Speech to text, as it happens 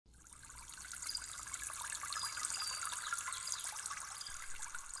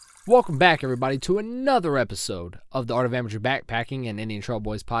Welcome back, everybody, to another episode of the Art of Amateur Backpacking and Indian Trail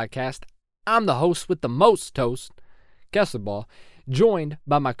Boys podcast. I'm the host with the most toast, Kessler Ball, joined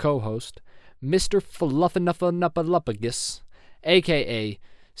by my co-host, Mr. Fluffinuffanuppaluppagus, a.k.a.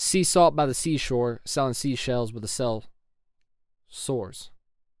 Sea Salt by the Seashore, selling seashells with a cell sores.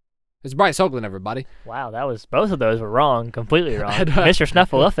 It's Bryce Hoagland, everybody. Wow, both of those were wrong, completely wrong. Mr.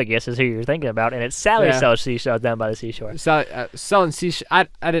 Snuffleupagus is who you're thinking about, and it's Sally sells seashells down by the seashore. Selling seashells. I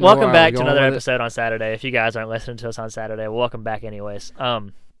didn't welcome know back to another episode on Saturday. If you guys aren't listening to us on Saturday, welcome back anyways.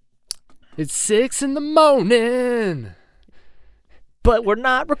 It's 6 a.m. But we're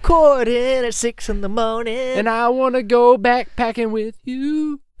not recording at 6 a.m. And I want to go backpacking with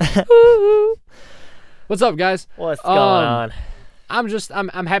you. What's up, guys? What's going on? I'm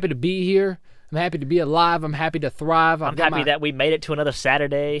happy to be here. I'm happy to be alive. I'm happy to thrive. I'm happy that we made it to another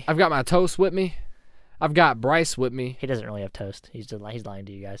Saturday. I've got my toast with me. I've got Bryce with me. He doesn't really have toast. He's lying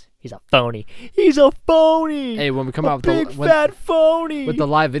to you guys. He's a phony. He's a phony. Hey, when we come out with fat phony with the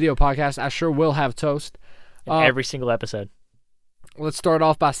live video podcast, I sure will have toast. Every single episode. Let's start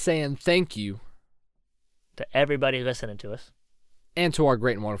off by saying thank you to everybody listening to us. And to our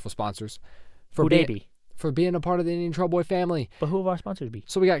great and wonderful sponsors. For being a part of the Indian Trail Boy family. But who will our sponsors be?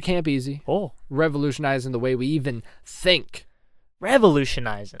 So we got Camp Easy. Oh. Revolutionizing the way we even think.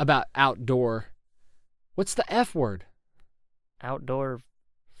 Revolutionizing. About outdoor. What's the F word? Outdoor.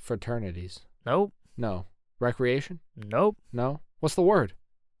 Fraternities. Nope. No. Recreation? Nope. No. What's the word?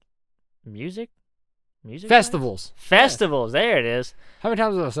 Music? Festivals. Festivals. There it is. How many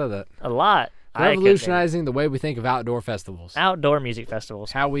times have I said that? A lot. Revolutionizing the way we think of outdoor festivals. Outdoor music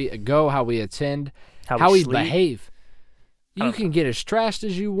festivals. How we go, how we attend, how we behave. You can get as trashed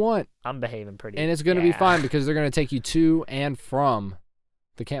as you want. I'm behaving pretty. And it's going to be fine because they're going to take you to and from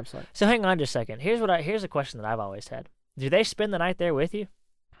the campsite. So hang on just a second. Here's a question that I've always had. Do they spend the night there with you?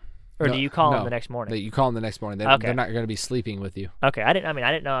 Or do you call them the next morning? You call them the next morning. They're not going to be sleeping with you. Okay. I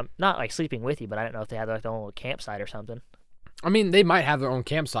didn't know. I'm not like sleeping with you, but I didn't know if they had like their own little campsite or something. I mean, they might have their own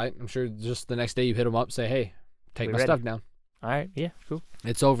campsite. I'm sure just the next day you hit them up, say, hey, take my stuff down. All right, yeah, cool.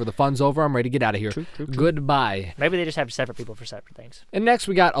 It's over. The fun's over. I'm ready to get out of here. True. Goodbye. Maybe they just have separate people for separate things. And next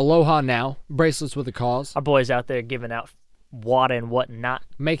we got Aloha Now, bracelets with a cause. Our boys out there giving out water and whatnot.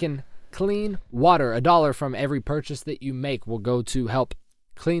 Making clean water. $1 from every purchase that you make will go to help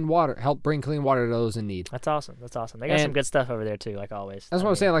bring clean water to those in need. That's awesome. They got some good stuff over there too, like always. That's what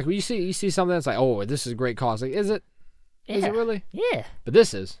I'm saying. Like when you see something that's like, oh, this is a great cause. Like, is it? Yeah. Is it really? Yeah. But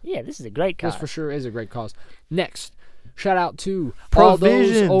this is. Yeah, this is a great cause. This for sure is a great cause. Next, shout out to all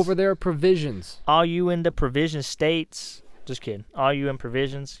those over there, Provisions. All you in the provision states. Just kidding. All you in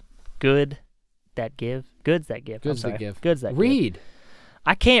provisions. Goods that give. Goods that give. Read.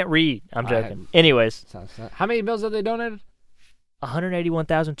 I can't read. I'm joking. Anyways. How many meals have they donated?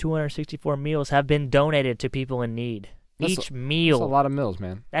 181,264 meals have been donated to people in need. Each meal. That's a lot of meals,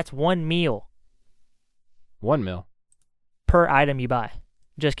 man. That's one meal. One meal. Per item you buy.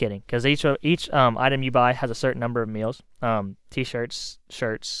 Just kidding, because each item you buy has a certain number of meals. T-shirts,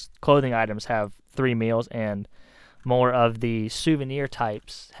 shirts, clothing items have 3 meals, and more of the souvenir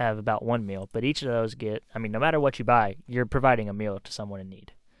types have about 1 meal. But each of those no matter what you buy, you're providing a meal to someone in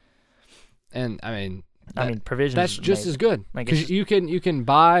need. And provisions. That's just as good, because you can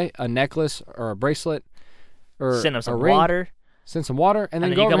buy a necklace or a bracelet, or send them some ring, water. Send some water, and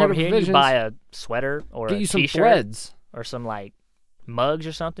then you go come over here. Provisions, You buy a sweater or get a you T-shirt, some threads, or some like mugs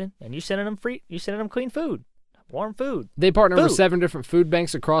or something, and you sending them free. You sending them clean food, warm food. They partner with 7 different food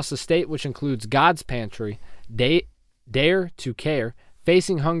banks across the state, which includes God's Pantry, Dare to Care,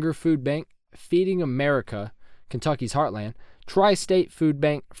 Facing Hunger Food Bank, Feeding America, Kentucky's Heartland, Tri-State Food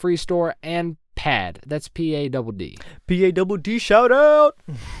Bank, Free Store, and PAD. That's PADD. PADD, shout out.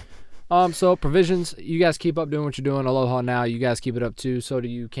 So Provisions, you guys keep up doing what you're doing. Aloha Now, you guys keep it up too. So do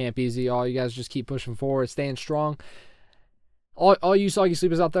you, Camp Easy. All you guys just keep pushing forward, staying strong. All you soggy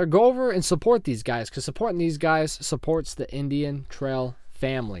sleepers out there, go over and support these guys, because supporting these guys supports the Indian Trail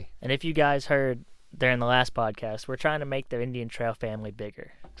family. And if you guys heard during the last podcast, we're trying to make the Indian Trail family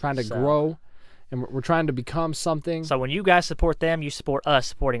bigger. Trying to grow, and we're trying to become something. So when you guys support them, you support us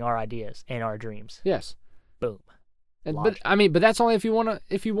supporting our ideas and our dreams. Yes. Boom. But that's only if you want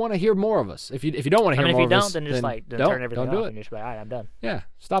to hear more of us. If you don't want to hear more of us, if you don't, then just turn everything off and just be like, all right, I'm done. Yeah,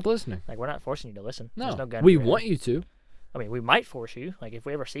 stop listening. Like, we're not forcing you to listen. No, There's no gun we want you to. I mean, we might force you. Like, if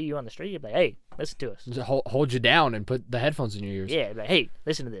we ever see you on the street, you'd be like, hey, listen to us. Just hold you down and put the headphones in your ears. Yeah, like, hey,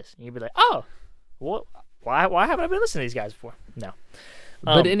 listen to this. And you'd be like, oh, what? Why haven't I been listening to these guys before? No.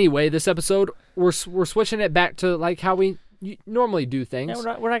 But anyway, this episode, we're switching it back to like how we normally do things.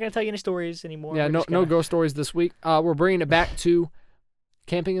 Yeah, we're not going to tell you any stories anymore. Yeah, no ghost stories this week. We're bringing it back to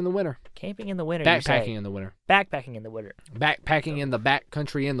Camping in the winter. Camping in the winter. You say. Backpacking in the winter. Backpacking in the winter. Backpacking in the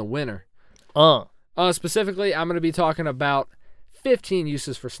backcountry in the winter. Specifically, I'm going to be talking about 15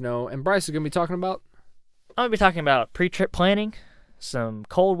 uses for snow, and Bryce is going to be talking about... I'm going to be talking about pre-trip planning, some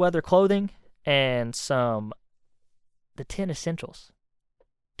cold weather clothing, and the 10 essentials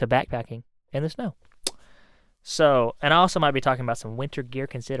to backpacking in the snow. So, and I also might be talking about some winter gear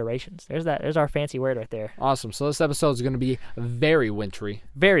considerations. There's our fancy word right there. Awesome. So this episode is going to be very wintry.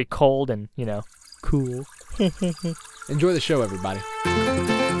 Very cold and, cool. Enjoy the show, everybody.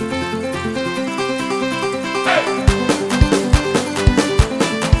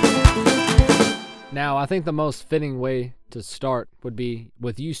 Now, I think the most fitting way to start would be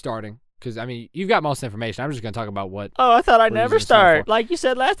with you starting. Because, you've got most information. I'm just going to talk about what... Oh, I thought I'd never start. Like you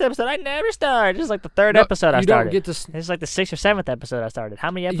said last episode, I never start. This is like the third episode I started. This is like the 6th or 7th episode I started.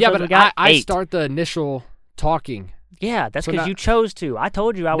 How many episodes we got? I start the initial talking. Yeah, that's because you chose to. I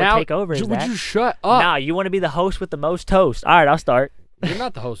told you I would take over as that. Would you shut up? Nah, you want to be the host with the most toast. All right, I'll start. You're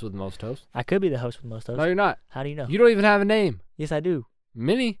not the host with the most toast. I could be the host with the most toast. No, you're not. How do you know? You don't even have a name. Yes, I do.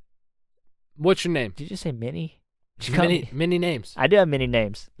 Minnie? What's your name? Did you just say Minnie? Many names. I do have many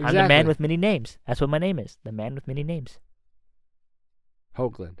names. Exactly. I'm the man with many names. That's what my name is. The man with many names.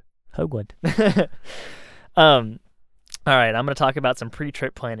 Hoagland. All right, I'm going to talk about some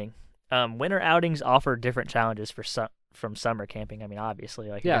pre-trip planning. Winter outings offer different challenges from summer camping. Obviously,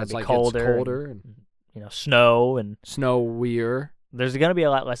 it's like colder and, snow and snowier. There's going to be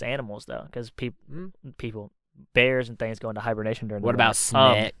a lot less animals though, because people, bears and things go into hibernation during the winter. What about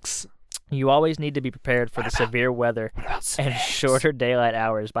snakes? You always need to be prepared for the severe weather and shorter daylight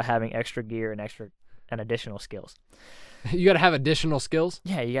hours by having extra gear and additional skills. You got to have additional skills?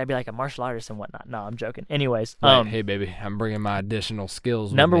 Yeah, you got to be like a martial artist and whatnot. No, I'm joking. Anyways. Hey, baby, I'm bringing my additional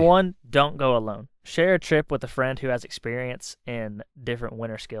skills Number with me. 1, don't go alone. Share a trip with a friend who has experience in different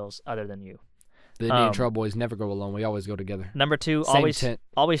winter skills other than you. The Indian Trail Boys never go alone. We always go together. Number 2, Same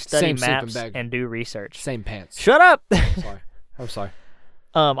always study Same maps bag. and do research. Same pants. Shut up! I'm sorry.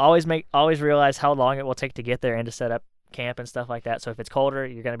 Always realize how long it will take to get there and to set up camp and stuff like that. So if it's colder,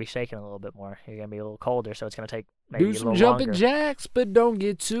 you're going to be shaking a little bit more. You're going to be a little colder, so it's going to take maybe a little longer. Do some jumping jacks, but don't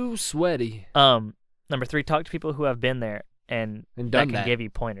get too sweaty. Number 3, talk to people who have been there and done can give you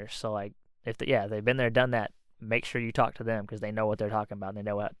pointers. So if they've been there, done that, make sure you talk to them because they know what they're talking about and they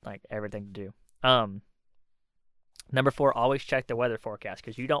know what everything to do. Number 4, always check the weather forecast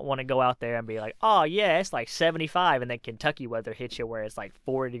because you don't want to go out there and be like, oh, yeah, it's like 75, and then Kentucky weather hits you where it's like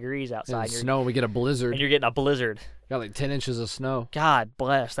 40 degrees outside. And snow, we get a blizzard. And you're getting a blizzard. Got like 10 inches of snow. God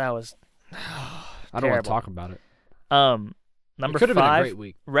bless. That was I don't want to talk about it. Number 5, been a great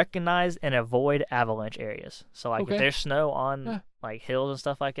week. Recognize and avoid avalanche areas. So, if there's snow on hills and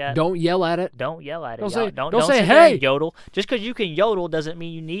stuff like that, don't yell at it. Don't yell at it. Don't say hey. Yodel. Just because you can yodel doesn't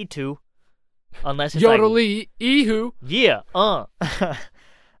mean you need to. Unless it's Yodel-ee-hoo. Yeah.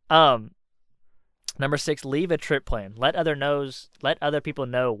 Number 6, leave a trip plan. Let other people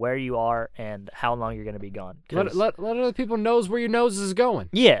know where you are and how long you're going to be gone. Let other people knows where your nose is going.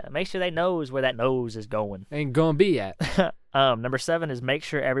 Yeah, make sure they knows where that nose is going. Ain't gonna be at. Number 7 is make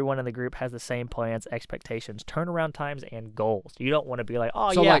sure everyone in the group has the same plans, expectations, turnaround times, and goals. You don't want to be like,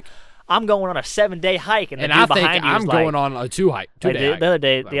 I'm going on a 7-day hike, and I think I'm going on a 2-day hike.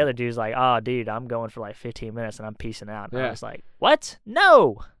 The other dude's like, oh, dude, I'm going for like 15 minutes, and I'm peacing out. And I was like, what?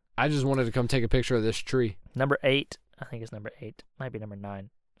 No. I just wanted to come take a picture of this tree. Number 8, I think it's number 8. Might be number 9.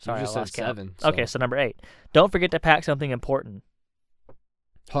 Sorry, you just I lost said count. 7. So. Okay, so number 8. Don't forget to pack something important.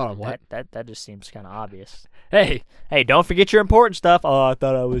 Hold on, what? That just seems kind of obvious. Hey, don't forget your important stuff. Oh, I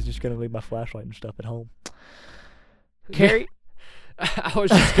thought I was just going to leave my flashlight and stuff at home. Carry... I was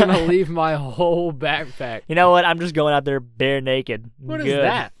just going to leave my whole backpack. You know what? I'm just going out there bare naked. What is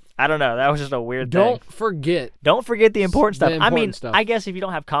that? I don't know. That was just a weird thing. Don't forget the important stuff. Stuff. I guess if you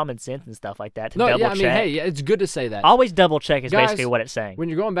don't have common sense and stuff like that, double check. It's good to say that. Always double check is Guys, basically what it's saying. When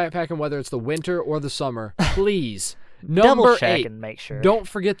you're going backpacking, whether it's the winter or the summer, please, double check 8, and make sure. Don't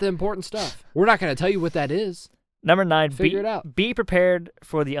forget the important stuff. We're not going to tell you what that is. Number 9, figure it out. Be prepared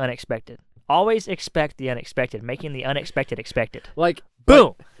for the unexpected. Always expect the unexpected, making the unexpected expected.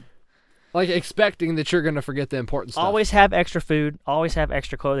 Boom! Like expecting that you're going to forget the important stuff. Always have extra food. Always have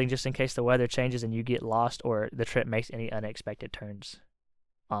extra clothing just in case the weather changes and you get lost or the trip makes any unexpected turns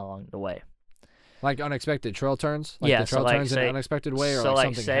along the way. Like unexpected trail turns? Like the trail turns in an unexpected way or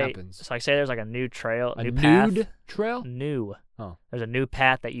something happens? So say there's like a new trail, a path. Nude trail? New. Oh. There's a new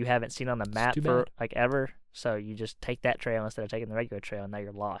path that you haven't seen on the map for ever. So you just take that trail instead of taking the regular trail, and now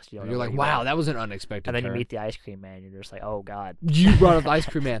you're lost. You're like, wow, that was an unexpected And then turn. you meet the ice cream man, and you're just like, oh, God. You brought up the ice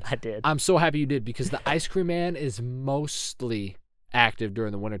cream man. I did. I'm so happy you did because the ice cream man is mostly active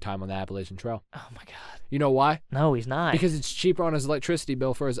during the wintertime on the Appalachian Trail. Oh my God. You know why? No, he's not. Because it's cheaper on his electricity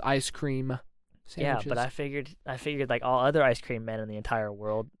bill for his ice cream yeah, sandwiches. but I figured like all other ice cream men in the entire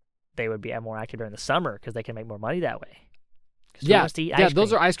world, they would be more active during the summer because they can make more money that way. Who wants to eat ice those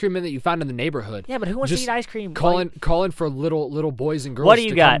cream? are ice cream men that you find in the neighborhood. Yeah, but who wants Just to eat ice cream? Calling for little boys and girls What do you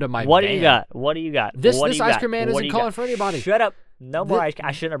to got? come to my What van. do you got? What do you got? This What do you ice got? cream man What isn't do you calling got? for anybody. Shut up. No more The- ice cream.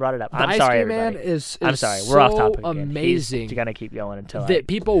 I shouldn't have brought it up. The I'm ice sorry, cream man everybody. is I'm sorry. so We're off topic again. amazing. He's gonna keep going until that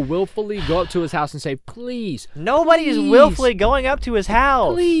people willfully go up to his house and say, please, Nobody is please, willfully going up to his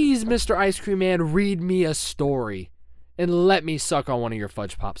house. please, Mr. Ice Cream Man, read me a story and let me suck on one of your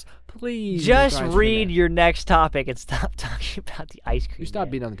fudge pops. Please. Just Mr. Ice Cream read Man. your next topic and stop talking about the ice cream. You stop man.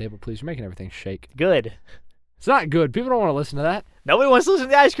 beating on the table, please. You're making everything shake. Good. It's not good. People don't want to listen to that. Nobody wants to listen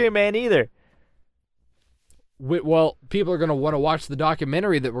to the ice cream man either. Well, people are going to want to watch the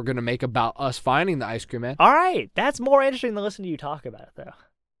documentary that we're going to make about us finding the ice cream man. All right, that's more interesting than listening to you talk about it, though.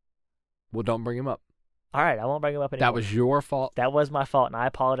 Well, don't bring him up. All right, I won't bring him up anymore. That was your fault. That was my fault, and I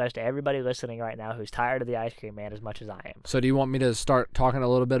apologize to everybody listening right now who's tired of the ice cream man as much as I am. So do you want me to start talking a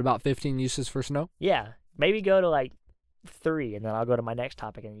little bit about 15 uses for snow? Yeah, maybe go to like 3, and then I'll go to my next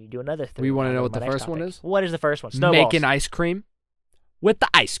topic, and you do another 3. We wanna and know I'll what go the my next first one topic. is? What is the first one? Snowballs. Making ice cream with the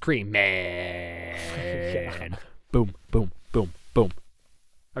ice cream man. Boom, boom, boom, boom.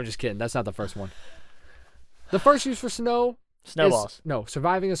 I'm just kidding. That's not the first one. The first use for snow Snowballs. is, no,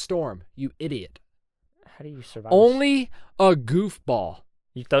 surviving a storm. You idiot. How do you survive? Only a goofball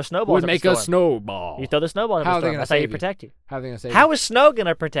You throw snowballs would at make the a storm. snowball. You throw the snowball at How the are they storm. gonna That's how you save you? protect you. How are they going to say How is snow going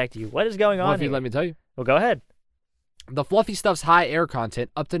to protect you? What is going Well, on if you here? let me tell you. Well, go ahead. The fluffy stuff's high air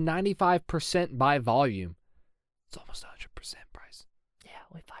content, up to 95% by volume. It's almost 100% price. Yeah,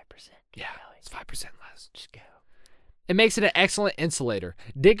 only 5%. Keep Yeah, going. it's 5% less. Just go. It makes it an excellent insulator.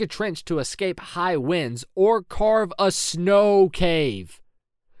 Dig a trench to escape high winds or carve a snow cave.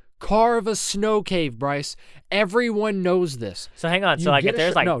 Carve a snow cave, Bryce. Everyone knows this. So hang on. You So like get if a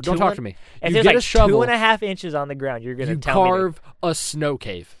there's sho- like no, don't two talk and- to me. If You there's get like a shovel, 2.5 inches on the ground, you're gonna you tell me. carve a snow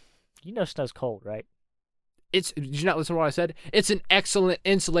cave. You know snow's cold, right? Did you not listen to what I said? It's an excellent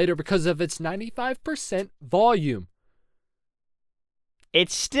insulator because of its 95% volume.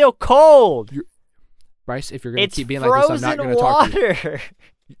 It's still cold. Bryce, if you're going to It's keep being like this, I'm not going to talk to you. water.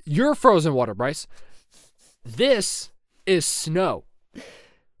 You're frozen water, Bryce. This is snow.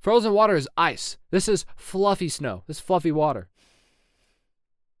 Frozen water is ice. This is fluffy snow. This is fluffy water.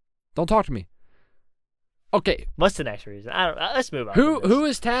 Don't talk to me. Okay, What's the next reason? I don't. Let's move on. from this. who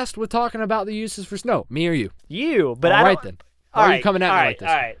is tasked with talking about the uses for snow? Me or you? You, but All I right don't. then. All Why are right, you coming at all me right, like this?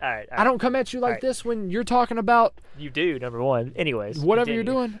 All right. I don't come at you like All right. this when you're talking about You do, number one. Anyways. whatever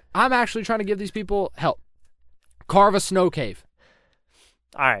continue. you're doing. I'm actually trying to give these people help. Carve a snow cave.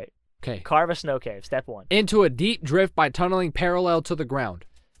 All right. Okay. Carve a snow cave. Step 1. Into a deep drift by tunneling parallel to the ground.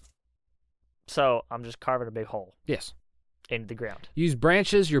 So I'm just carving a big hole Yes. into the ground. Use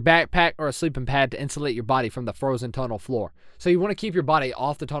branches, your backpack, or a sleeping pad to insulate your body from the frozen tunnel floor. So you want to keep your body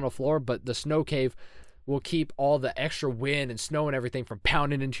off the tunnel floor, but the snow cave will keep all the extra wind and snow and everything from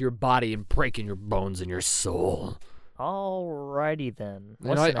pounding into your body and breaking your bones and your soul. Alrighty then. And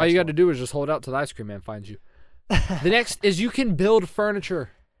What's all the you next got one? to do is just hold out till the ice cream man finds you. The next is you can build furniture.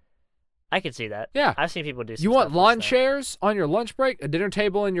 I can see that. Yeah. I've seen people do. Some You want stuff with lawn snow. chairs on your lunch break, a dinner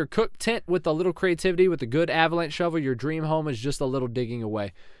table in your cook tent with a little creativity with a good avalanche shovel. Your dream home is just a little digging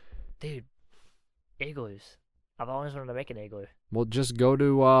away. Dude, igloos. I've always wanted to make an igloo. Well, just go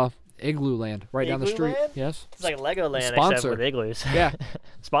to Igloo Land right down the Igloo street. Land? Yes. It's like Legoland except Sponsor. with igloos. Yeah.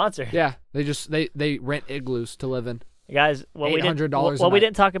 Sponsor. Yeah. They rent igloos to live in. Guys, what we didn't $800 a what we night.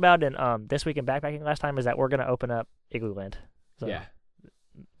 didn't talk about in this week in backpacking last time is that we're gonna open up Igloo Land. So, Yeah.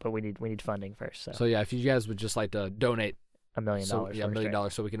 But we need funding first. So, So yeah, if you guys would just like to donate, $1 million. so, yeah, $1 first, million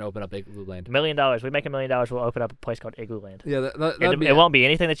right? so we can open up Igloo Land. $1 million. We make $1 million. We'll open up a place called Igloo Land. Yeah, that'd It won't be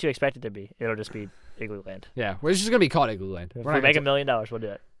anything that you expect it to be. It'll just be Igloo Land. Yeah, well, it's just gonna be called Igloo Land. If We're we not make gonna $1 million, we'll do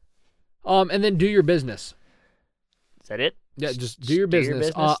it. and then do your business. Is that it? Yeah, just do your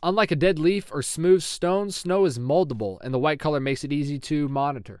business. Unlike a dead leaf or smooth stone, snow is moldable, and the white color makes it easy to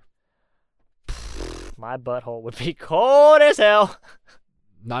monitor. My butthole would be cold as hell.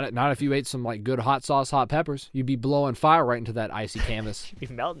 Not if you ate some like good hot sauce, hot peppers. You'd be blowing fire right into that icy canvas. You'd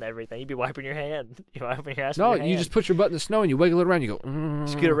be melting everything. You'd be wiping your hand. You wiping your ass No, with your you hand. just put your butt in the snow and you wiggle it around. You go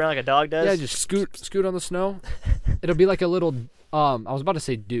Scoot around like a dog does. Yeah, just scoot on the snow. It'll be like a little I was about to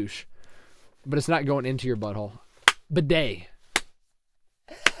say douche, but it's not going into your butthole. Bidet.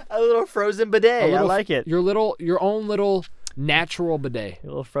 A little frozen bidet. A little- I like it. Your own little natural bidet. A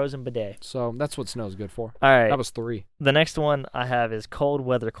little frozen bidet. So that's what snow is good for. All right. That was 3. The next one I have is cold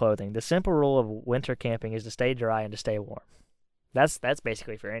weather clothing. The simple rule of winter camping is to stay dry and to stay warm. That's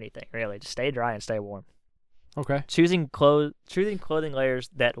basically for anything, really. Just stay dry and stay warm. Okay. Choosing clothing layers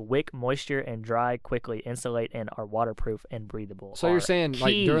that wick moisture and dry quickly, insulate, and are waterproof and breathable. So you're saying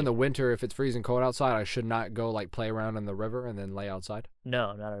like key. during the winter, if it's freezing cold outside, I should not go like play around in the river and then lay outside?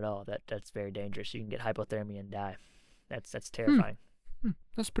 No, not at all. That's very dangerous. You can get hypothermia and die. That's terrifying.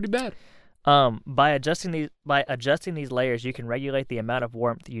 That's pretty bad. By adjusting these layers, you can regulate the amount of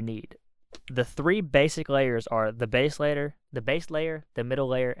warmth you need. The 3 basic layers are the base layer, the middle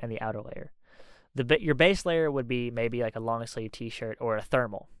layer, and the outer layer. Your base layer would be maybe like a long sleeve t-shirt or a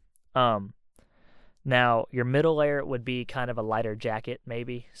thermal. Now your middle layer would be kind of a lighter jacket,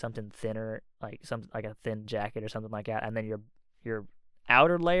 maybe something thinner, like a thin jacket or something like that. And then your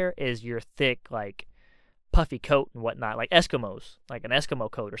outer layer is your thick, like puffy coat and whatnot, like Eskimos, like an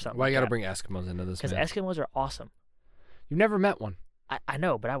Eskimo coat or something. Why like you got to that. bring Eskimos into this? Because Man? Eskimos are awesome. You've never met one. I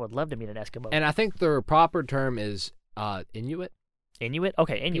know, but I would love to meet an Eskimo. And I think their proper term is Inuit. Inuit?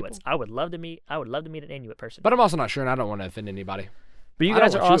 Okay, Inuits. People? I would love to meet an Inuit person. But I'm also not sure, and I don't want to offend anybody. But you I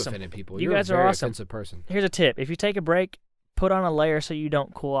guys don't are want awesome. You offending people. You You're guys a are very awesome. offensive person. Here's a tip: if you take a break, put on a layer so you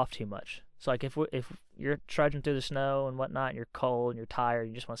don't cool off too much. So like if you're trudging through the snow and whatnot, and you're cold and you're tired,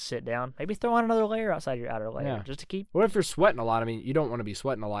 you just want to sit down, maybe throw on another layer outside your outer layer, Yeah. just to keep. What if you're sweating a lot? I mean, you don't want to be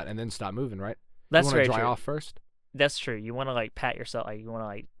sweating a lot and then stop moving, right? That's you very want to dry true. off first. That's true. You want to like pat yourself, like you want to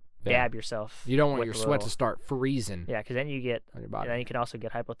like Yeah. dab yourself. You don't want with your a sweat little- to start freezing Yeah, because then you get, on your and body. then you can also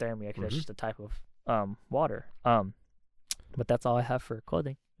get hypothermia because that's Mhm. just a type of water. But that's all I have for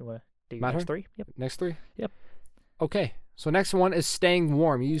clothing. You want to do your My next turn? 3? Yep. Next 3? Yep. Okay, so next one is staying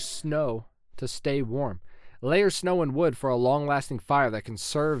warm. Use snow to stay warm. Layer snow and wood for a long-lasting fire that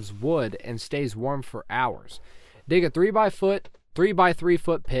conserves wood and stays warm for hours. Dig a 3x3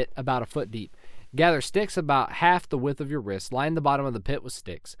 foot pit about a foot deep. Gather sticks about half the width of your wrist. Line the bottom of the pit with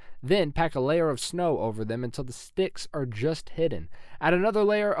sticks. Then pack a layer of snow over them until the sticks are just hidden. Add another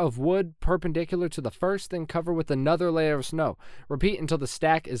layer of wood perpendicular to the first, then cover with another layer of snow. Repeat until the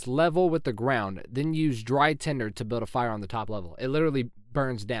stack is level with the ground. Then use dry tinder to build a fire on the top level. It literally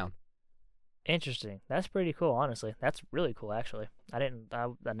burns down. Interesting. That's pretty cool, honestly. That's really cool, actually. I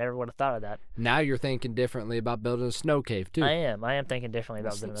never would have thought of that. Now you're thinking differently about building a snow cave, too. I am thinking differently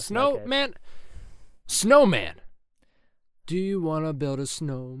about building a snow cave. man. Snowman. Do you want to build a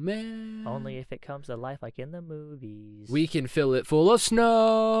snowman? Only if it comes to life like in the movies. We can fill it full of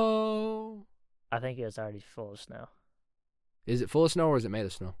snow. I think it's already full of snow. Is it full of snow or is it made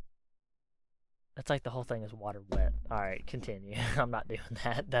of snow? It's like the whole thing is water wet. All right, continue. I'm not doing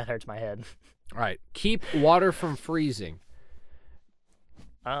that. That hurts my head. All right. Keep water from freezing.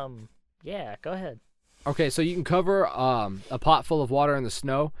 Yeah, go ahead. Okay, so you can cover a pot full of water in the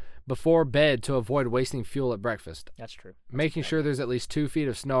snow before bed to avoid wasting fuel at breakfast. That's true. Making sure there's at least 2 feet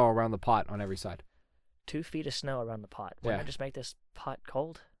of snow around the pot on every side. 2 feet of snow around the pot. Why Yeah. not just make this pot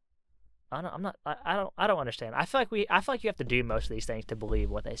cold? I don't understand. I feel like you have to do most of these things to believe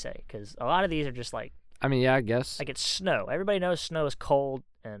what they say, because a lot of these are just like I mean, yeah, I guess. it's snow. Everybody knows snow is cold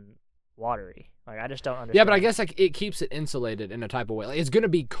and watery. Like I just don't understand. Yeah, but I guess like it keeps it insulated in a type of way. Like, it's going to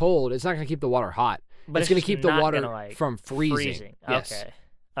be cold. It's not going to keep the water hot. But it's going to just keep the not water gonna, like, from freezing. Yes. Okay.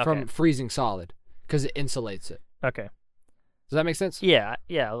 From freezing solid because it insulates it. Okay. Does that make sense? Yeah,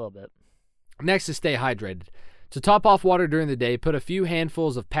 a little bit. Next is stay hydrated. To top off water during the day, put a few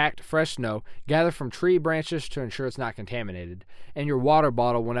handfuls of packed fresh snow, gathered from tree branches to ensure it's not contaminated, in your water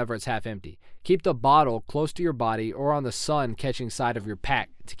bottle whenever it's half empty. Keep the bottle close to your body or on the sun-catching side of your pack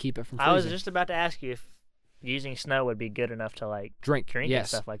to keep it from freezing. I was just about to ask you if using snow would be good enough to like drink and yes,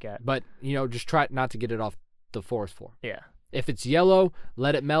 stuff like that. but just try not to get it off the forest floor. Yeah. If it's yellow,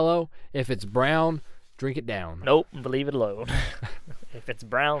 let it mellow. If it's brown, drink it down. Nope, leave it alone. If it's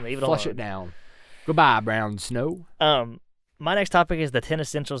brown, leave it Flush alone. it down. Goodbye, brown snow. My next topic is the 10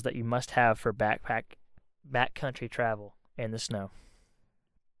 essentials that you must have for backcountry travel in the snow.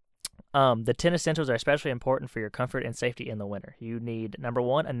 The 10 essentials are especially important for your comfort and safety in the winter. You need, number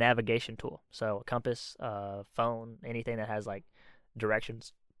 1, a navigation tool. So a compass, phone, anything that has like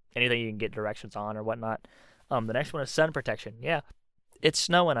directions, anything you can get directions on or whatnot. The next one is sun protection. Yeah, it's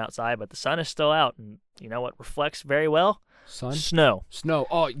snowing outside, but the sun is still out, and you know what reflects very well? Sun? Snow. Snow.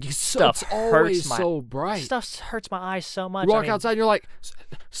 Oh, Stuff it's always hurts so bright. Stuff hurts my eyes so much. You walk outside and you're like,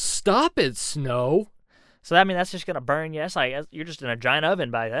 stop it, snow. So I mean, that's just gonna burn you. That's like you're just in a giant oven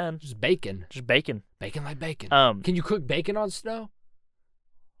by then. Just bacon. Just bacon. Bacon like bacon. Can you cook bacon on snow?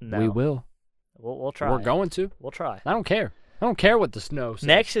 No. We will. We'll try. We're going to. We'll try. I don't care. I don't care what the snow says.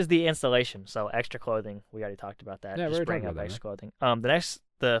 Next is the installation. So extra clothing. We already talked about that. Yeah, we just already bring talked up about that, extra clothing.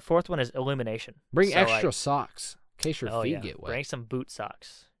 The fourth one is illumination. Bring So, extra like, socks in case your feet yeah. get wet. Bring some boot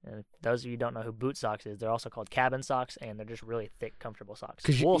socks. And those of you who don't know who boot socks is, they're also called cabin socks, and they're just really thick, comfortable socks.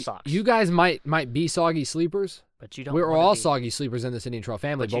 Wool socks. You guys might be soggy sleepers. But you don't. We're all soggy sleepers in this Indian Trail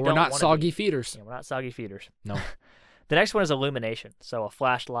family, but we're not soggy feeders. Yeah, we're not soggy feeders. No. The next one is illumination. So a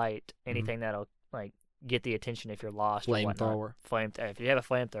flashlight, anything that'll like get the attention if you're lost. Flamethrower. If you have a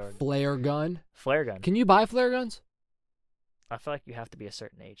flamethrower. Flare gun. Flare gun. Can you buy flare guns? I feel like you have to be a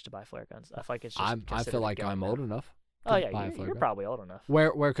certain age to buy flare guns. I feel like it's just. I feel like I'm old enough. Oh yeah, you're probably old enough.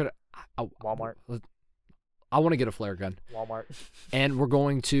 Where could Walmart. I want to get a flare gun. Walmart. And we're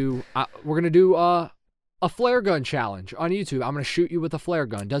going to do a flare gun challenge on YouTube. I'm going to shoot you with a flare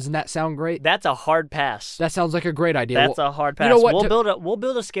gun. Doesn't that sound great? That's a hard pass. That sounds like a great idea. That's a hard pass. You know what? We'll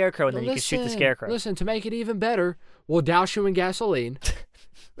build a scarecrow, and then you can shoot the scarecrow. Listen, to make it even better, we'll douse you in gasoline.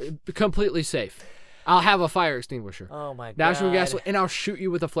 Completely safe. I'll have a fire extinguisher. Oh my god. Douse you in gasoline, and I'll shoot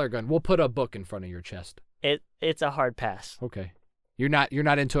you with a flare gun. We'll put a book in front of your chest. It's a hard pass. Okay. You're not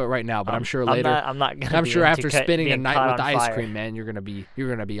into it right now, but I'm sure later. I'm not gonna. I'm sure after spending a night with the ice cream man, you're gonna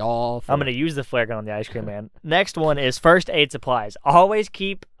be all. I'm gonna use the flare gun on the ice cream man. Next one is first aid supplies. Always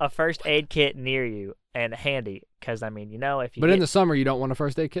keep a first aid kit near you and handy, because if you. But in the summer, you don't want a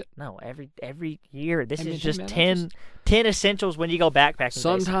first aid kit. No, every year. This is just 10 essentials when you go backpacking.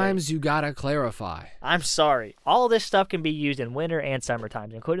 Sometimes basically. You gotta clarify. I'm sorry. All this stuff can be used in winter and summer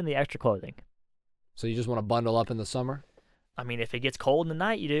times, including the extra clothing. So you just want to bundle up in the summer? If it gets cold in the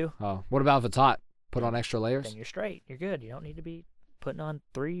night, you do. Oh, what about if it's hot? Put on extra layers? Then you're straight. You're good. You don't need to be putting on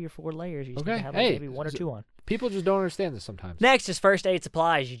 3 or 4 layers. You just okay. need to have maybe 1 or 2 on. People just don't understand this sometimes. Next is first aid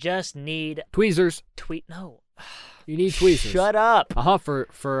supplies. You just need tweezers. No. You need tweezers. Shut up. For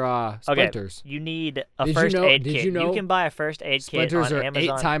splinters. Okay. You need a first aid kit. You can buy a first aid kit on Amazon. Splinters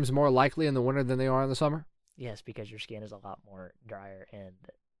are 8 times more likely in the winter than they are in the summer? Yes, because your skin is a lot more drier and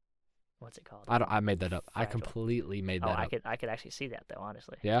what's it called? I made that up. Fragile. I completely made that up. I could actually see that though,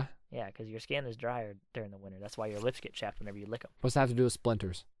 honestly. Yeah? Yeah, because your skin is drier during the winter. That's why your lips get chapped whenever you lick them. What's that have to do with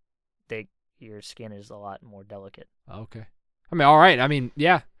splinters? Your skin is a lot more delicate. Okay. All right.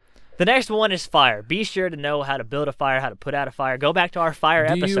 Yeah. The next one is fire. Be sure to know how to build a fire, how to put out a fire. Go back to our fire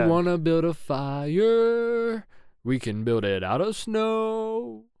episode. Do you want to build a fire? We can build it out of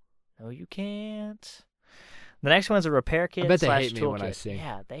snow. No, you can't. The next one's a repair kit. I bet they hate me when I sing.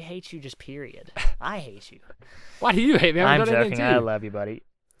 Yeah, they hate you just period. I hate you. Why do you hate me? I'm joking. I love you, buddy.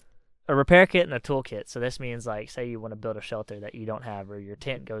 A repair kit and a toolkit. So this means, say you want to build a shelter that you don't have, or your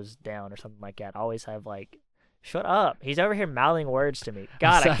tent goes down or something like that. Always have, shut up. He's over here mouthing words to me.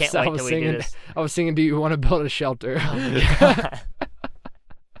 God, I can't wait till we do this. I was singing, do you want to build a shelter? Oh, my God.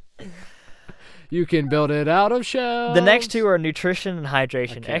 You can build it out of shells. The next 2 are nutrition and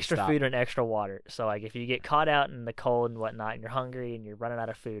hydration, extra food and extra water. So, if you get caught out in the cold and whatnot, and you're hungry and you're running out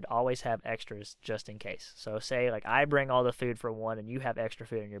of food, always have extras just in case. So, say, I bring all the food for one, and you have extra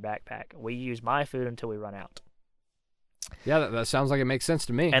food in your backpack. We use my food until we run out. Yeah, that sounds like it makes sense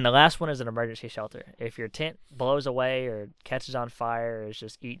to me. And the last one is an emergency shelter. If your tent blows away or catches on fire or is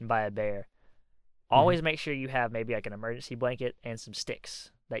just eaten by a bear, always make sure you have maybe an emergency blanket and some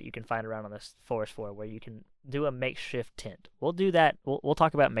sticks that you can find around on this forest floor where you can do a makeshift tent. We'll do that. We'll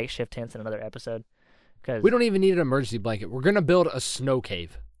talk about makeshift tents in another episode. We don't even need an emergency blanket. We're going to build a snow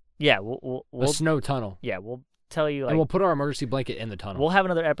cave. Yeah, we'll a snow tunnel. Yeah, we'll tell you. And we'll put our emergency blanket in the tunnel. We'll have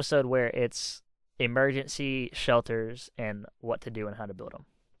another episode where it's emergency shelters and what to do and how to build them.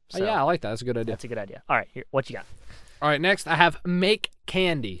 So, yeah, I like that. That's a good idea. That's a good idea. All right, what you got? All right, next I have make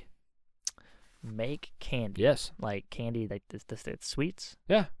candy. Make candy. Yes. Like candy, the sweets?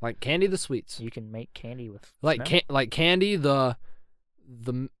 Yeah, like Candy the Sweets. You can make candy with like Candy the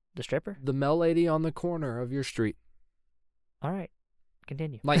stripper? The Mel lady on the corner of your street. All right.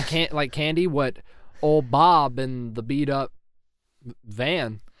 Continue. Like Candy what old Bob in the beat up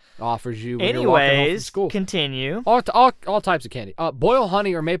van offers you when you're walking home from school. Continue. All types of candy. Boil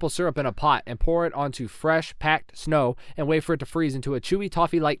honey or maple syrup in a pot and pour it onto fresh packed snow and wait for it to freeze into a chewy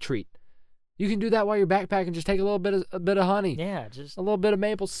toffee-like treat. You can do that while you're backpacking. Just take a bit of honey. Yeah, just a little bit of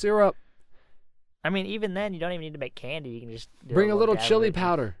maple syrup. Even then, you don't even need to make candy. You can just bring a little chili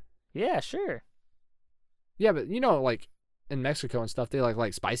powder. Yeah, sure. Yeah, but in Mexico and stuff, they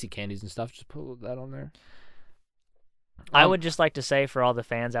like spicy candies and stuff. Just put that on there. I would just like to say for all the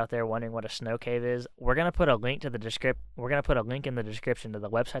fans out there wondering what a snow cave is, we're gonna put a link to We're gonna put a link in the description to the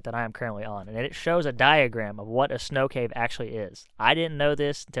website that I am currently on, and it shows a diagram of what a snow cave actually is. I didn't know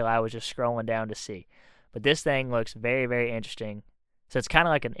this until I was just scrolling down to see, but this thing looks very, very interesting. So it's kind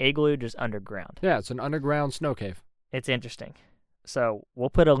of like an igloo, just underground. Yeah, it's an underground snow cave. It's interesting. So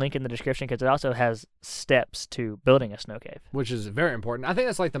we'll put a link in the description because it also has steps to building a snow cave, which is very important. I think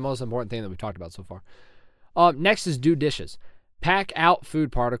that's the most important thing that we've talked about so far. Next is do dishes. Pack out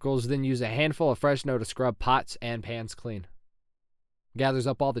food particles, then use a handful of fresh snow to scrub pots and pans clean. Gathers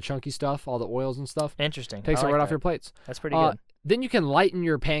up all the chunky stuff, all the oils and stuff. Interesting. Takes I it like right off that. your plates. That's pretty good. Then you can lighten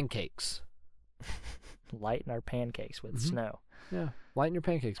your pancakes. Lighten our pancakes with snow. Yeah, lighten your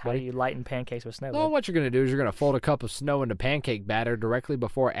pancakes, How buddy. do you lighten pancakes with snow? No, what you're going to do is you're going to fold a cup of snow into pancake batter directly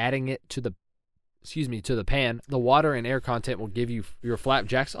before adding it to the pan. The water and air content will give you your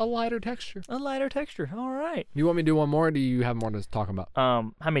flapjacks a lighter texture. A lighter texture. All right. You want me to do one more, or do you have more to talk about?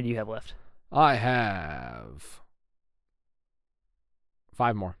 How many do you have left? I have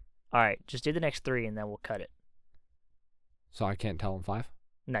 5 more. All right. Just do the next 3, and then we'll cut it. So I can't tell them 5?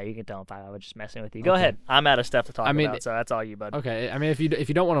 No, you can tell them 5. I was just messing with you. Go Okay. ahead. I'm out of stuff to talk I mean, about, so that's all you, bud. Okay, I mean, if you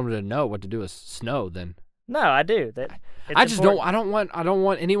don't want them to know what to do with snow, then No, I do. It's I just important. I don't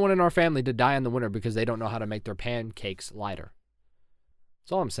want anyone in our family to die in the winter because they don't know how to make their pancakes lighter.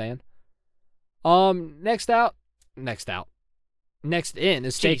 That's all I'm saying. Next in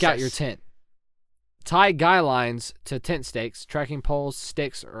is stake out your Jesus. tent. Tie guy lines to tent stakes, trekking poles,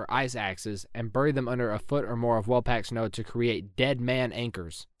 sticks, or ice axes, and bury them under a foot or more of well-packed snow to create dead man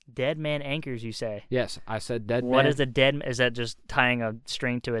anchors. Dead man anchors, you say? Yes, I said dead man. What is a dead? Is that just tying a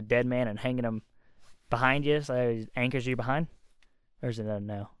string to a dead man and hanging him behind you, so it anchors you behind, or is it a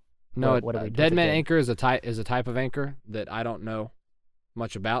no? No, What do we do dead with man dead? anchor is a type of anchor that I don't know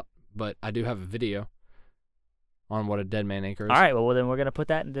much about, but I do have a video on what a dead man anchor is. All right, well then we're gonna put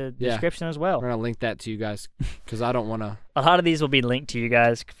that in the Yeah. description as well. We're gonna link that to you guys because I don't want to. A lot of these will be linked to you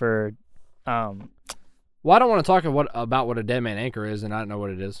guys for, Well, I don't want to talk about what a dead man anchor is, and I don't know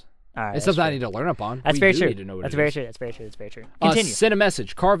what it is. All right, It's that's something I true. need to learn up on. That's We very do true. Need to know what That's it very is. true. That's very true. That's very true. Continue. Send a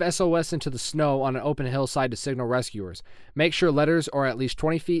message. Carve SOS into the snow on an open hillside to signal rescuers. Make sure letters are at least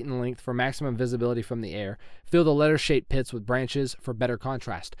 20 feet in length for maximum visibility from the air. Fill the letter-shaped pits with branches for better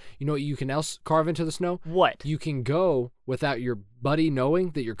contrast. You know what you can else carve into the snow? What? You can go without your buddy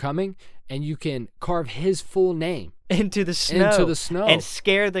knowing that you're coming, and you can carve his full name Into the snow. And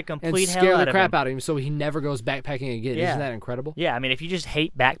scare the and complete scare hell out the of crap him. out of him so he never goes backpacking again. Yeah. Isn't that incredible? Yeah, I mean, if you just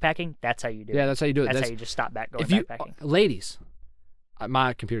hate backpacking, that's how you do it. Yeah, that's how you do it. That's how you just stop going if you, backpacking. ladies,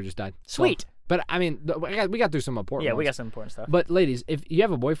 my computer just died. So- Sweet. but I mean, we got through some important Yeah, ones. we got some important stuff. But ladies, if you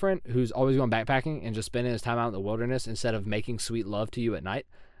have a boyfriend who's always going backpacking and just spending his time out in the wilderness instead of making sweet love to you at night,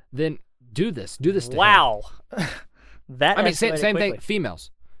 then do this. Do this to him. Wow. That I mean, same escalated thing. quickly.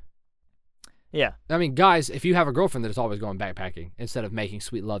 Females. Yeah. I mean, guys, if you have a girlfriend that is always going backpacking instead of making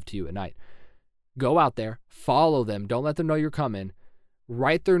sweet love to you at night, go out there, follow them. Don't let them know you're coming.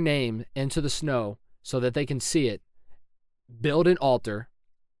 Write their name into the snow so that they can see it. Build an altar.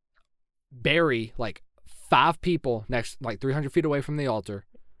 Bury like 5 people like 300 feet away from the altar.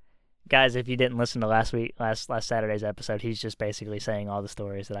 Guys, if you didn't listen to last Saturday's episode, he's just basically saying all the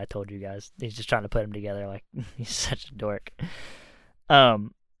stories that I told you guys. He's just trying to put them together like he's such a dork.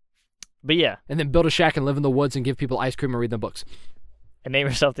 But yeah, And then build a shack and live in the woods and give people ice cream and read them books. and name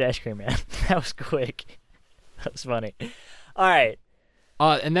yourself the ice cream man. That was quick. That was funny. All right.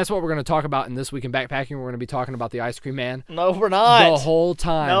 And that's what we're going to talk about in This Week in Backpacking. We're going to be talking about the ice cream man No, we're not. the whole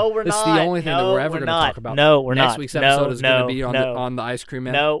time. No, we're This not. is the only thing that No, we're ever we're going to not. talk about. No, we're Next not. week's No, episode is going no, to be no. on the ice cream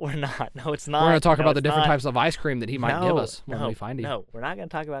man. No, we're not. No, it's not. We're going to talk No, about the it's different not. types of ice cream that he might give us when no, we find him. No, we're not going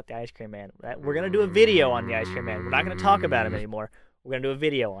to talk about the ice cream man. We're going to do a video on the ice cream man. We're not going to talk about him anymore. We're going to do a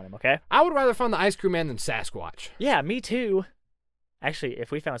video on him, okay? I would rather find the ice cream man than Sasquatch. Yeah, me too. Actually,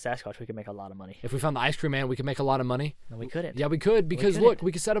 if we found Sasquatch, we could make a lot of money. If we found the ice cream man, we could make a lot of money. No, we couldn't. Yeah, we could because couldn't. look,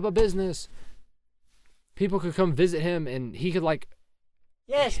 we could set up a business. People could come visit him and he could like.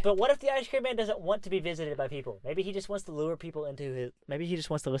 Yes, but what if the ice cream man doesn't want to be visited by people? Maybe he just wants to lure people into his. Maybe he just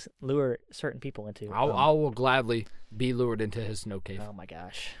wants to lure certain people into. I will gladly be lured into his snow cave. Oh my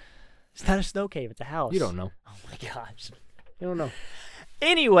gosh, it's not a snow cave; it's a house. You don't know. Oh my gosh. You don't know.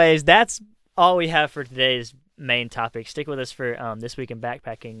 Anyways, that's all we have for today's main topic. Stick with us for This Week in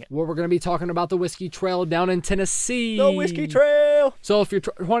Backpacking. Well, we're going to be talking about the Whiskey Trail down in Tennessee. The Whiskey Trail! So if you're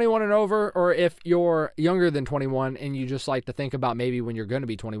 21 and over, or if you're younger than 21 and you just like to think about maybe when you're going to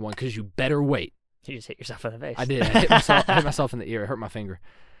be 21, because you better wait. You just hit yourself in the face. I did. I hit myself in the ear. It hurt my finger.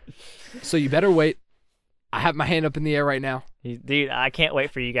 So you better wait. I have my hand up in the air right now. Dude, I can't wait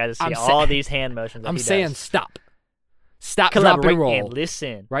for you guys to see I'm all these hand motions that I'm he saying does. stop. Stop, drop, Collaborate and roll. and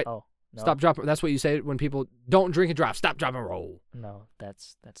listen. Right? Oh, no. Stop, drop. That's what you say when people don't drink and drive. Stop, drop, and roll. No,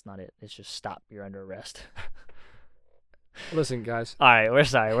 that's not it. It's just stop. You're under arrest. Listen, guys. All right, we're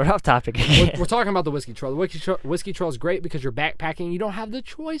sorry. We're off topic We're, again. we're talking about the Whiskey Trail. The Whiskey Trail is great because you're backpacking. You don't have the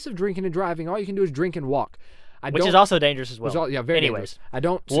choice of drinking and driving. All you can do is drink and walk. Which is also dangerous as well. Yeah, very Anyways, dangerous. I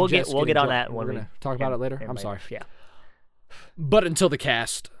don't. we'll suggest get on getting that drunk. when We're we gonna talk about it later. I'm sorry. Yeah. But until the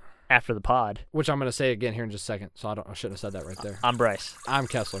cast. after the pod. Which I'm going to say again here in just a second, so I shouldn't have said that right there. I'm Bryce. I'm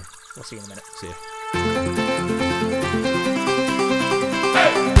Kessler. We'll see you in a minute. See ya.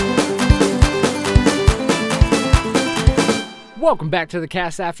 Welcome back to the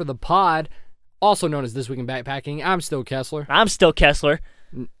cast after the pod, also known as This Week in Backpacking. I'm still Kessler. I'm still Kessler.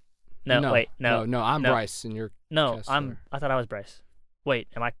 No, wait, no. I'm Bryce, and you're No, Kessler. I thought I was Bryce. Wait,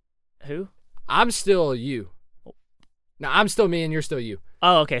 am I? Who? I'm still you. No, I'm still me, and you're still you.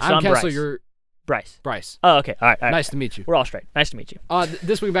 Oh, okay. So I'm Kessler. Bryce. You're Bryce. Bryce. Oh, okay. All right. Nice to meet you. We're all straight. Nice to meet you.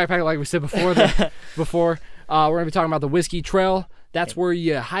 This Week in Backpacking, like we said before, we're gonna be talking about the Whiskey Trail. That's where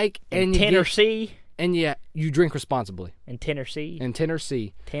you hike and Tennessee. And you drink responsibly. In Tennessee.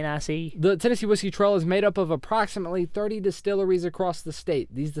 Tennessee. The Tennessee Whiskey Trail is made up of approximately 30 distilleries across the state.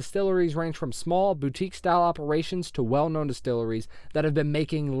 These distilleries range from small, boutique-style operations to well-known distilleries that have been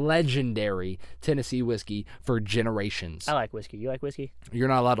making legendary Tennessee whiskey for generations. I like whiskey. You like whiskey? You're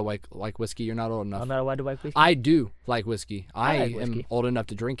not allowed to like whiskey. You're not old enough. I'm not allowed to like whiskey? I do like whiskey. I like am whiskey. old enough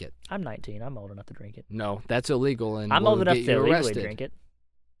to drink it. I'm 19. I'm old enough to drink it. No, that's illegal. And I'm will old enough get to you illegally arrested. drink it.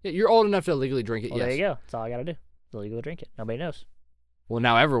 Yeah, you're old enough to illegally drink it, Well, yes. there you go. That's all I got to do. Illegally drink it. Nobody knows. Well,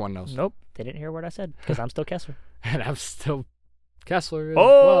 now everyone knows. Nope. They didn't hear a word I said because I'm still Kessler. And I'm still Kessler as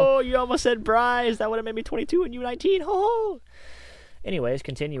Oh, well. you almost said Bryce. That would have made me 22 and you 19. Ho! Anyways,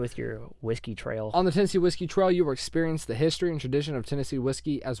 continue with your whiskey trail. On the Tennessee Whiskey Trail, you will experience the history and tradition of Tennessee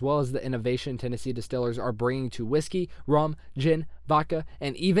whiskey, as well as the innovation Tennessee distillers are bringing to whiskey, rum, gin, vodka,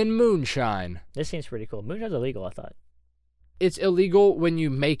 and even moonshine. This seems pretty cool. Moonshine's illegal, I thought. It's illegal when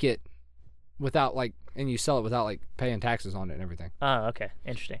you make it without, and you sell it without, paying taxes on it and everything. Oh, okay.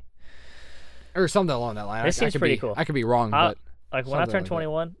 Interesting. Or something along that line. This seems pretty cool. I could be wrong, but... When I turn something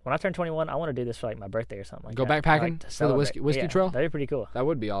like 21, I want to do this for my birthday or something like Go that. backpacking I like to for the whiskey celebrate. trail? That'd be pretty cool. That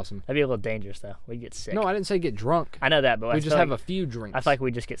would be awesome. That'd be a little dangerous though. We'd get sick. No, I didn't say get drunk. I know that, but We just have a few drinks. I feel like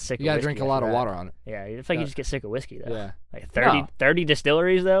we just get sick. You gotta drink a lot of water on it. Yeah, I feel like you just get sick of whiskey though. Yeah. Like 30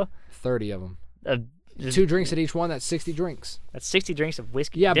 distilleries though. 30 of them. 2 drinks at each one. That's 60 drinks. That's 60 drinks of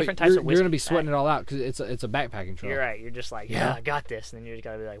whiskey. Yeah, different but types of whiskey. you're gonna be sweating it all out because it's a backpacking trail. You're right. You're just like, yeah, I got this, and then you just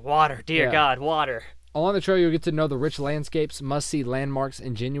gotta be like, water, dear God, water. Along the trail, you'll get to know the rich landscapes, must-see landmarks,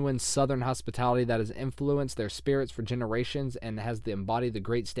 and genuine Southern hospitality that has influenced their spirits for generations and has embodied the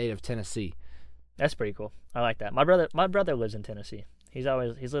great state of Tennessee. That's pretty cool. I like that. My brother lives in Tennessee. He's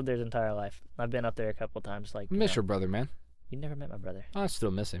lived there his entire life. I've been up there a couple of times. Miss your brother, man. You never met my brother. I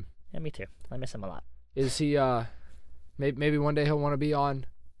still miss him. Yeah, me too. I miss him a lot. Is he? Maybe one day he'll want to be on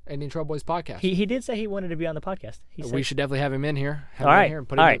Indian Trail Boys podcast. He did say he wanted to be on the podcast. We should definitely have him in here. All right.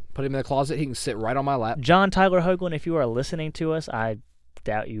 Put him in the closet. He can sit right on my lap. John Tyler Hoagland, if you are listening to us, I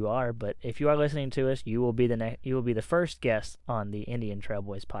doubt you are, but if you are listening to us, you will be the first guest on the Indian Trail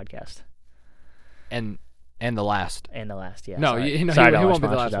Boys podcast. And the last. And the last, yeah. No, sorry. he Sorry won't be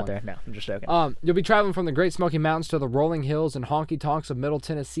the last out one. there. No, I'm just joking. You'll be traveling from the Great Smoky Mountains to the rolling hills and honky-tonks of Middle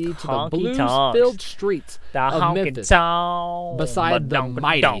Tennessee to the Honky-tonks. blues-filled streets of Memphis beside the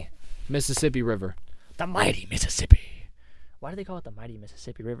mighty Mississippi River. The mighty Mississippi. Why do they call it the mighty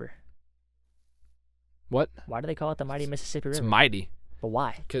Mississippi River? What? Why do they call it the mighty Mississippi River? It's mighty. But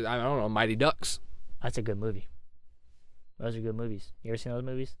why? Because, I don't know, Mighty Ducks. That's a good movie. Those are good movies. You ever seen those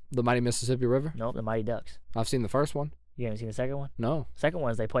movies? The Mighty Mississippi River? Nope, the Mighty Ducks. I've seen the first one. You haven't seen the second one? No. Second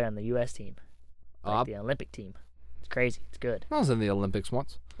one is they play on the U.S. team. The Olympic team. It's crazy. It's good. I was in the Olympics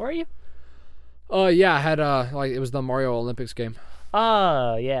once. Were you? Yeah, I had, it was the Mario Olympics game.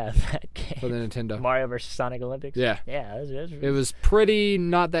 Oh, yeah, that game. For the Nintendo. Mario versus Sonic Olympics? Yeah. Yeah, it was pretty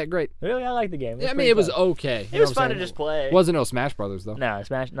not that great. Really? I like the game. It was okay. It was fun to just play. Wasn't no Smash Brothers, though. No,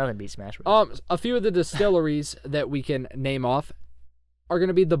 nothing beats Smash Brothers. A few of the distilleries that we can name off are going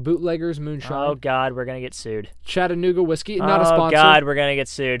to be the Bootleggers Moonshine. Oh, God, we're going to get sued. Chattanooga Whiskey, not a sponsor. Oh, God, we're going to get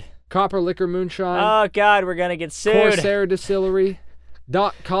sued. Copper Liquor Moonshine. Oh, God, we're going to get sued. Corsair Distillery.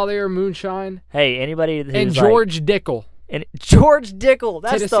 Doc Collier Moonshine. Hey, anybody who's and George Dickel. And George Dickel.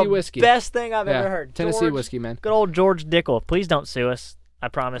 That's Tennessee the whiskey. best thing I've ever heard. Tennessee whiskey, man. Good old George Dickel. Please don't sue us. I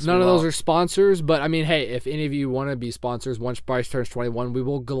promise. None of those are sponsors, but I mean, hey, if any of you want to be sponsors, once Bryce turns 21, we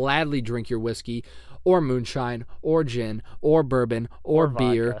will gladly drink your whiskey or moonshine or gin or bourbon or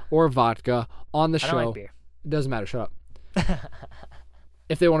beer vodka. or vodka on the show. I don't like beer. It doesn't matter. Shut up.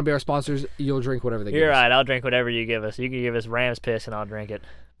 If they want to be our sponsors, you'll drink whatever they give us. You're right. I'll drink whatever you give us. You can give us Ram's piss and I'll drink it.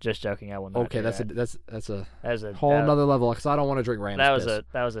 Just joking. I will not. Okay, that's that. a whole nother level because I don't want to drink Ram's piss.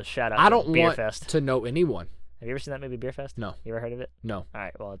 That was a shout out. I don't to Beer want Fest. to know anyone. Have you ever seen that movie Beer Fest? No. You ever heard of it? No. All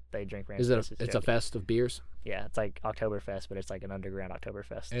right. Well, they drink Ram's Is it? piss. It's a fest of beers. Yeah, it's like Oktoberfest, but it's like an underground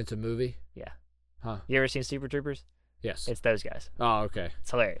Oktoberfest. And it's a movie. Yeah. Huh. You ever seen Super Troopers? Yes. It's those guys. Oh, okay. It's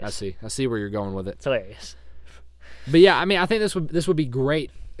hilarious. I see where you're going with it. It's hilarious. But yeah, I mean, I think this would be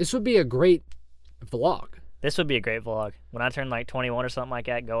great This would be a great vlog. This would be a great vlog. When I turn like 21 or something like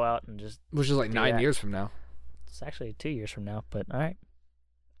that, go out and just. Which is like 9 years from now. It's actually 2 years from now, but all right.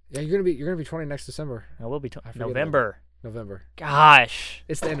 Yeah, you're gonna be 20 next December. I will be November. November. Gosh.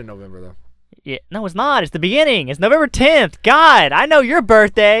 It's the end of November though. Yeah, no, it's not. It's the beginning. It's November 10th. God, I know your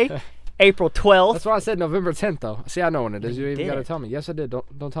birthday. April 12th. That's why I said November 10th though. See, I know when it is. You even did gotta it. tell me. Yes, I did.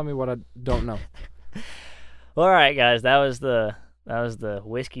 Don't tell me what I don't know. Well, all right, guys. That was the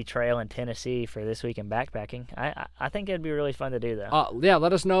Whiskey Trail in Tennessee for this week in backpacking. I think it'd be really fun to do though. Yeah,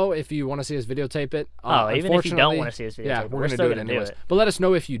 let us know if you want to see us videotape it. Even if you don't want to see us videotape yeah, it, we're still gonna do it anyways. But let us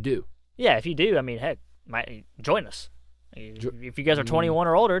know if you do. Yeah, if you do, I mean, heck, join us. If you guys are 21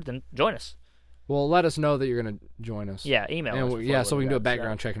 or older, then join us. Well, let us know that you're gonna join us. Yeah, email us. Yeah, so we can do a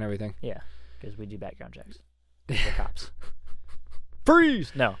background check and everything. Yeah, because we do background checks. We're cops.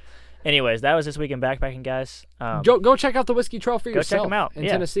 Freeze! No. Anyways, that was this week in backpacking, guys. Go check out the Whiskey Trail for yourself. Go check them out in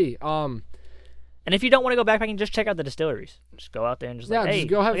Tennessee. And if you don't want to go backpacking, just check out the distilleries. Just go out there and just just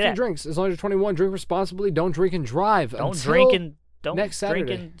go have a few drinks. As long as you're 21, drink responsibly. Don't drink and drive. Don't drink and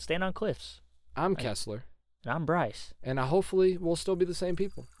stand on cliffs. I'm Kessler. And I'm Bryce. And hopefully we'll still be the same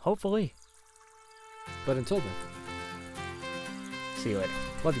people. Hopefully. But until then. See you later.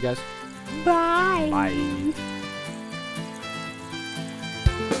 Love you guys. Bye. Bye.